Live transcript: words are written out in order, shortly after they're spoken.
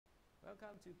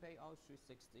Welcome to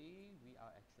PayAllz360. We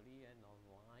are actually an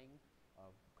online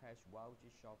cash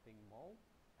voucher shopping mall,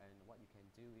 and what you can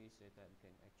do is that you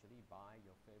can actually buy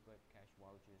your favorite cash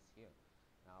vouchers here.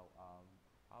 Now,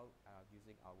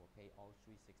 using our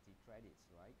PayAllz360 credits,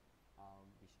 right?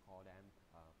 We call them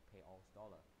PayAllz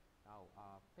dollar. Now,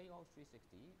 PayAllz360,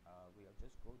 we'll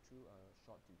just go through a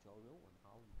short tutorial on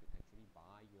how you can actually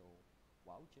buy your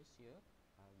vouchers here.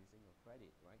 Using a credit,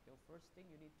 right? The first thing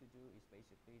you need to do is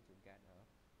basically to get a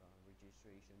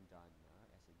registration done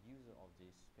as a user of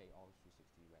this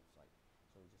PayAllz360 website.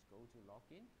 So just go to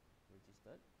login,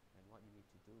 registered, and what you need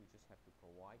to do is just have to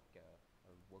provide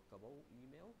a workable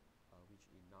email, which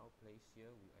in our place here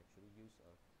we actually use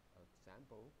a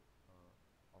sample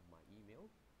of my email.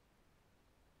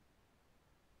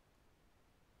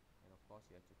 And of course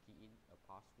you have to key in a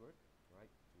password, right,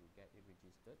 to get it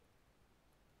registered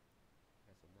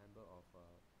as a member of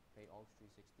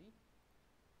PayAllz360.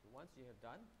 So once you have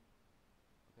done,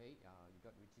 okay, you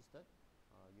got registered,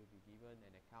 you'll be given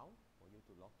an account for you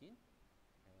to log in,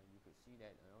 and you could see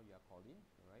that you are called in,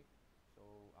 right?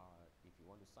 So if you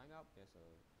want to sign up, there's a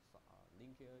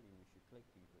link here in which you click.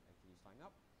 You could actually sign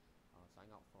up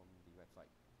from the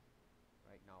website.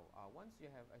 Right now, once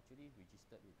you have actually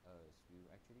registered with us, we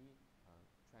will actually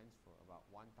transfer about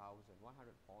 1,100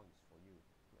 points for you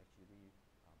to actually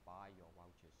buy your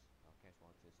vouchers, cash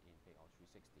vouchers in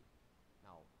PayAllz360.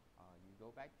 Now, you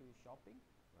go back to shopping,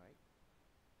 right?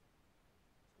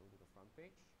 Let's go to the front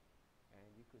page, and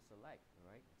you could select,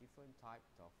 right, different types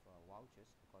of vouchers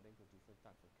according to different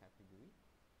types of category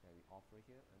that we offer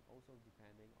here, and also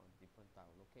depending on different type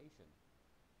of location,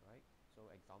 right? So,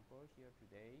 example here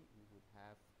today, we would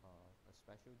have a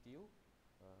special deal,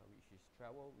 which is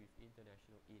travel with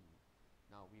international in.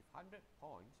 Now, with 100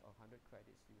 points or 100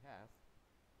 credits you have,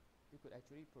 you could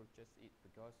actually purchase it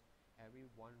because every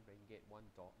 1 ringgit, 1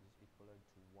 dot is equivalent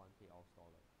to 1 PayAllz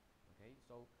dollar. Okay,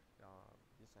 so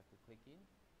just have to click in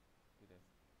to the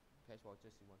cash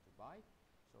vouchers you want to buy.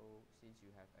 So since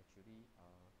you have actually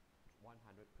 100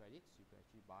 credits, you can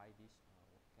actually buy this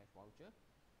cash voucher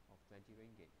of 20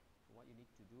 ringgit. So what you need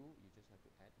to do, you just have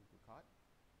to add into cart.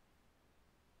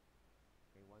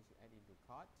 Okay, once you add into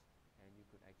cart, and you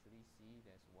could actually see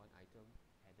there's one item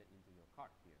added into your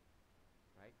cart here,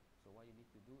 right? So what you need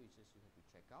to do is just you have to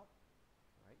check out,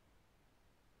 right?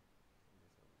 So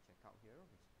there's a checkout here,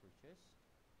 which is purchase,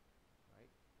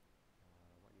 right?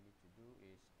 What you need to do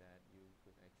is that you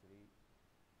could actually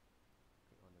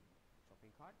click on the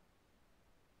shopping cart,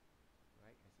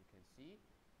 right? As you can see,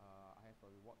 I have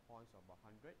a reward points of about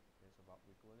 100. That's about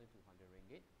equivalent to 100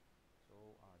 ringgit.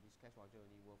 So this cash voucher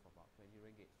only worth about 20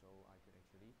 ringgit. So I could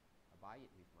actually buy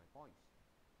it with my points,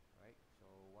 right? So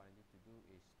what I need to do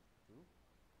is to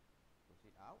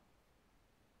proceed out.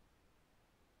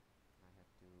 I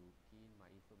have to key in my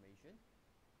information,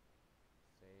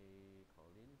 say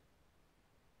Colin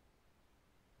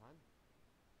Tan,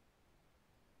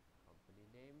 company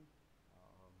name,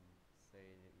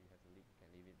 say that you have to leave,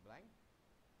 can leave it blank.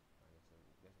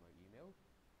 That's my email,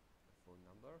 the phone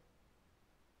number,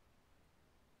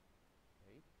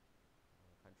 okay,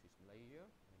 country is Malaysia,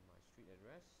 and my street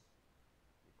address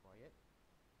required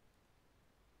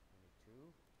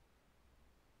 22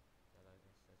 Jalan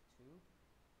SS2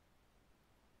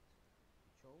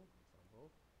 Chou,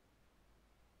 example,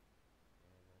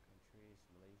 and the country is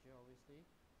Malaysia, obviously.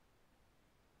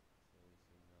 So it's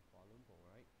in Kuala Lumpur,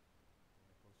 right? And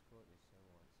the postcode is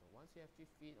 71. So once you have to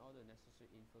fill in all the necessary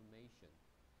information,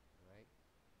 right,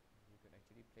 you can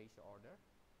actually place your order.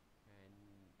 And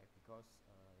because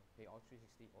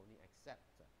PayAllz360 only accept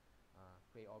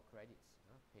PayAll credits,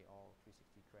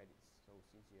 PayAllz360 credits. So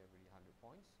since you have already 100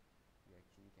 points, you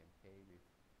actually can pay with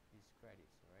these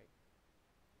credits, right?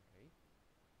 Okay.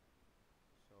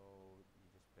 So you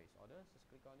just place orders, just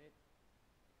click on it.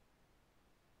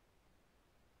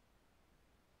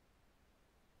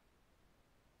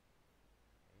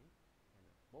 Okay, and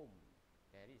boom,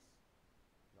 there it is.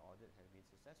 The order has been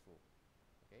successful.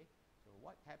 Okay, so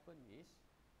what happened is,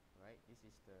 right, this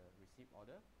is the receipt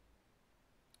order.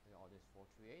 The order is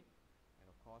 438, and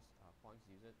of course points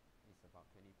used is about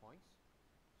 20 points.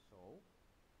 So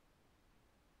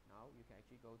now you can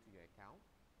actually go to your account,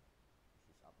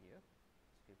 which is up here.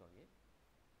 Just click on it,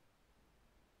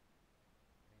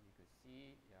 and you could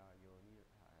see you only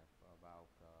have about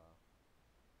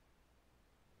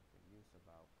you can use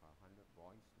about 100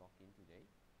 points logged in today.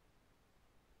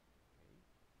 Okay.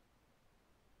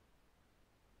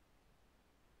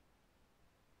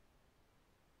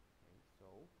 Okay,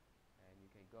 so, and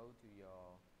you can go to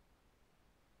your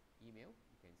email.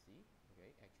 You can see,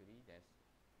 okay, actually there's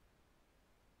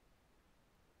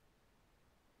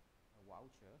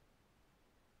voucher,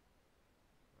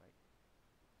 right,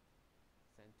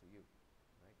 sent to you,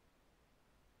 right,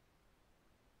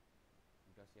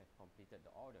 because you have completed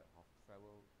the order of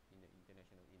travel in the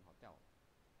international inn hotel,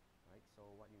 right. So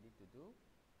what you need to do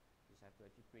is have to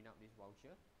actually print out this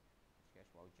voucher, this cash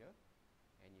voucher,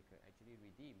 and you can actually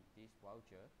redeem this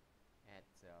voucher at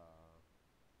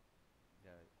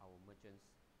our merchant's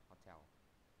hotel,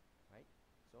 right.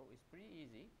 So it's pretty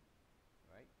easy,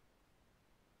 right.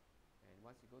 And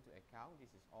once you go to account,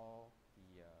 this is all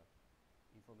the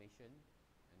information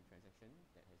and transaction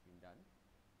that has been done.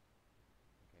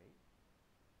 Okay,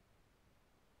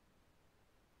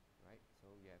 right.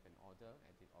 So you have an order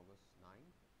at the August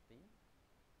 19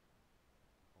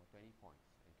 for 20 points.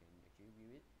 You can actually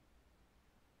view it,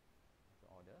 the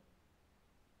order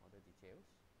details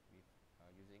with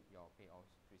using your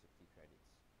PayAllz360 credits.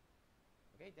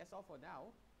 Okay, that's all for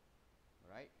now.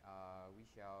 Alright, we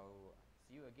shall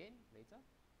see you again later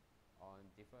on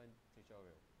different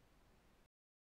tutorial.